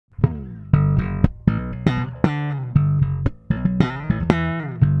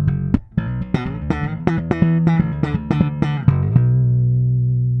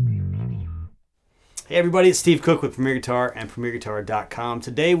Hey everybody, it's Steve Cook with Premier Guitar and PremierGuitar.com.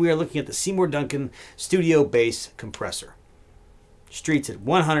 Today we are looking at the Seymour Duncan Studio Bass Compressor. Streets at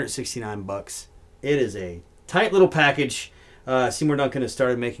 169 bucks. It is a tight little package. Seymour Duncan has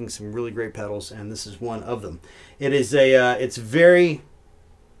started making some really great pedals, and this is one of them. It is it's very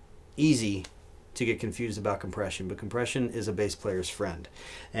easy to get confused about compression, but compression is a bass player's friend.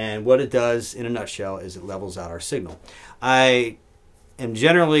 And what it does, in a nutshell, is it levels out our signal. I am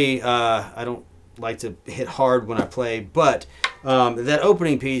generally, I don't like to hit hard when I play, but that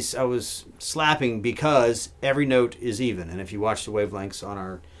opening piece I was slapping because every note is even. And if you watch the wavelengths on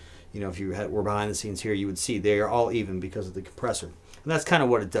our, if you were behind the scenes here, you would see they are all even because of the compressor. And that's kind of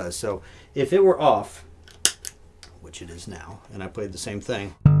what it does. So if it were off, which it is now, and I played the same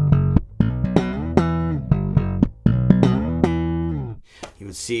thing, you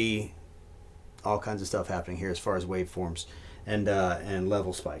would see all kinds of stuff happening here as far as waveforms and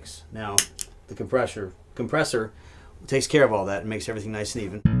level spikes. Now, the compressor takes care of all that and makes everything nice and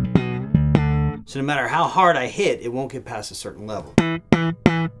even. So no matter how hard I hit, it won't get past a certain level. And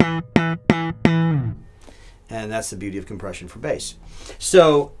that's the beauty of compression for bass.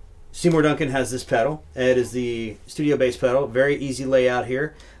 So Seymour Duncan has this pedal. It is the studio bass pedal. Very easy layout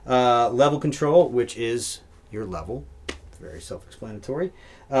here. Level control, which is your level. Very self-explanatory.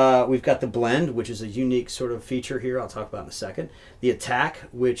 We've got the blend, which is a unique sort of feature here I'll talk about in a second. The attack,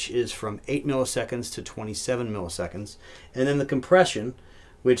 which is from 8 milliseconds to 27 milliseconds. And then the compression,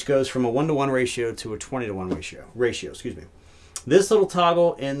 which goes from a 1-to-1 ratio to a 20-to-1 ratio. Excuse me. This little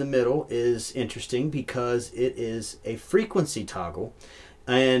toggle in the middle is interesting because it is a frequency toggle.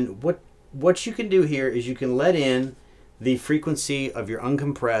 And what you can do here is you can let in the frequency of your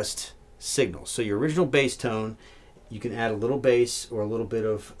uncompressed signal. So your original bass tone, you can add a little bass or a little bit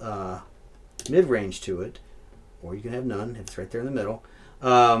of mid-range to it, or you can have none. It's right there in the middle,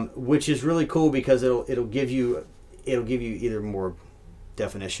 which is really cool because it'll give you either more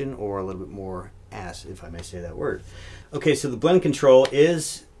definition or a little bit more ass, if I may say that word. Okay, so the blend control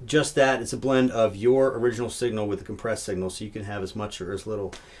is just that. It's a blend of your original signal with the compressed signal, so you can have as much or as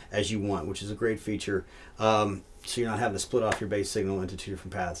little as you want, which is a great feature. So you're not having to split off your bass signal into two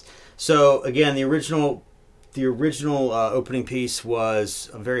different paths. So again, the original opening piece was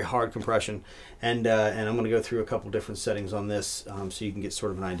a very hard compression, and I'm going to go through a couple different settings on this so you can get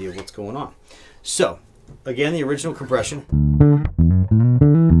sort of an idea of what's going on. So again, the original compression.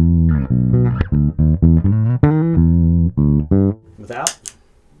 Without.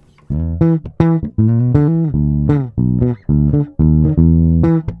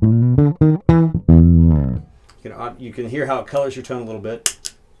 You can hear how it colors your tone a little bit.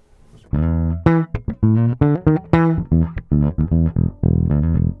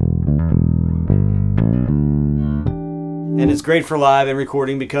 And it's great for live and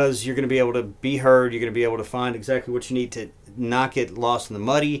recording because you're going to be able to be heard. You're going to be able to find exactly what you need to not get lost in the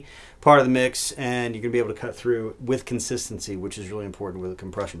muddy part of the mix, and you're going to be able to cut through with consistency, which is really important with a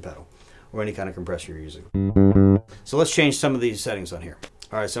compression pedal or any kind of compressor you're using. So let's change some of these settings on here.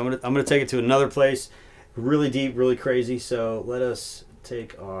 All right, so I'm going to take it to another place, really deep, really crazy. So let us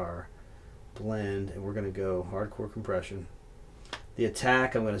take our blend and we're going to go hardcore compression. The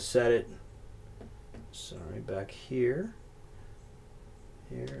attack, I'm going to set it, sorry, back here.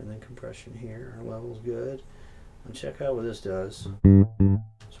 Here, and then compression here. Our level's good. And check out what this does.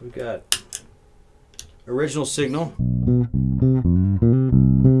 So we've got original signal.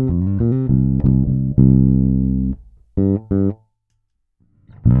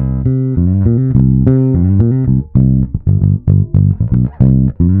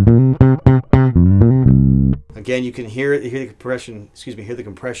 Again, you can hear the compression. Excuse me, hear the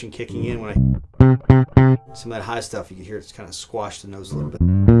compression kicking in when some of that high stuff. You can hear it's kind of squashed the nose a little bit.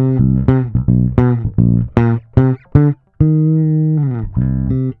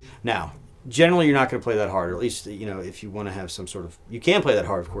 Now, generally, you're not going to play that hard, or at least if you want to have some sort of. You can play that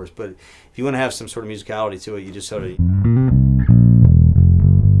hard, of course, but if you want to have some sort of musicality to it, you just sort of.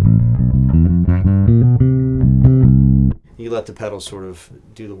 You let the pedal sort of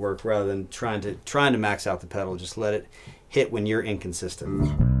do the work rather than trying to max out the pedal. Just let it hit when you're inconsistent.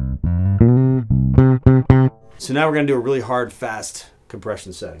 So now we're going to do a really hard, fast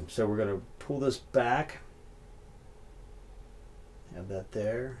compression setting. So we're going to pull this back. Have that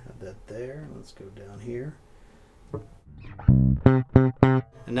there. Have that there. Let's go down here.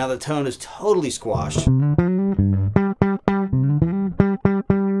 And now the tone is totally squashed. You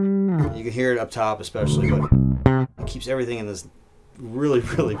can hear it up top especially, but it keeps everything in this really,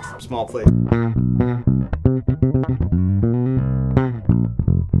 really small place.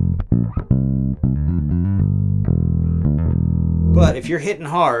 But if you're hitting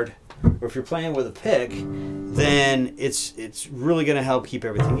hard, or if you're playing with a pick, then it's really going to help keep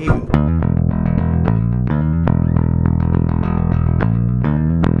everything even.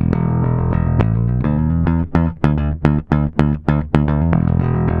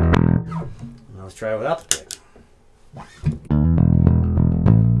 Now let's try it without the pick.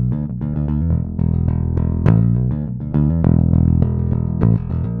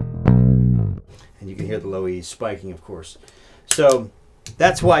 And you can hear the low E's spiking, of course. So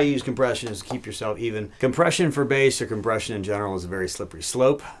that's why you use compression, is to keep yourself even. Compression for bass, or compression in general, is a very slippery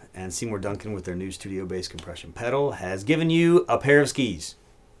slope, and Seymour Duncan with their new studio bass compression pedal has given you a pair of skis.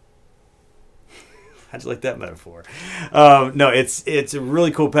 How'd you like that metaphor? No, it's a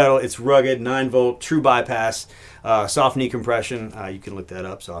really cool pedal. It's rugged, 9-volt, true bypass, soft knee compression. You can look that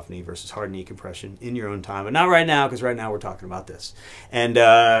up, soft knee versus hard knee compression, in your own time, but not right now, because right now we're talking about this. And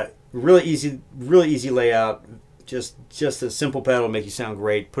really easy layout. Just a simple pedal, make you sound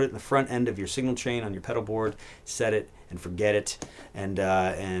great. Put it in the front end of your signal chain on your pedal board, set it and forget it,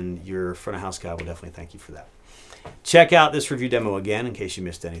 and your front of house guy will definitely thank you for that. Check out this review demo again in case you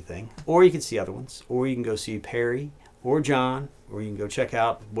missed anything, or you can see other ones, or you can go see Perry or John, or you can go check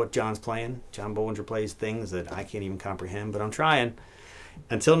out what John's playing. John Bollinger plays things that I can't even comprehend, but I'm trying.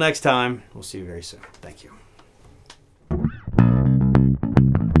 Until next time, we'll see you very soon. Thank you.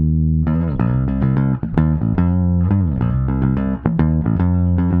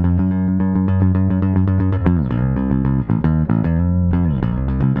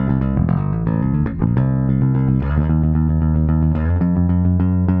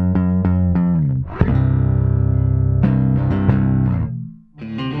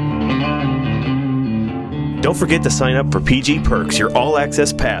 Don't forget to sign up for PG Perks, your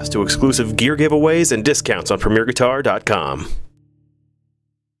all-access pass to exclusive gear giveaways and discounts on PremierGuitar.com.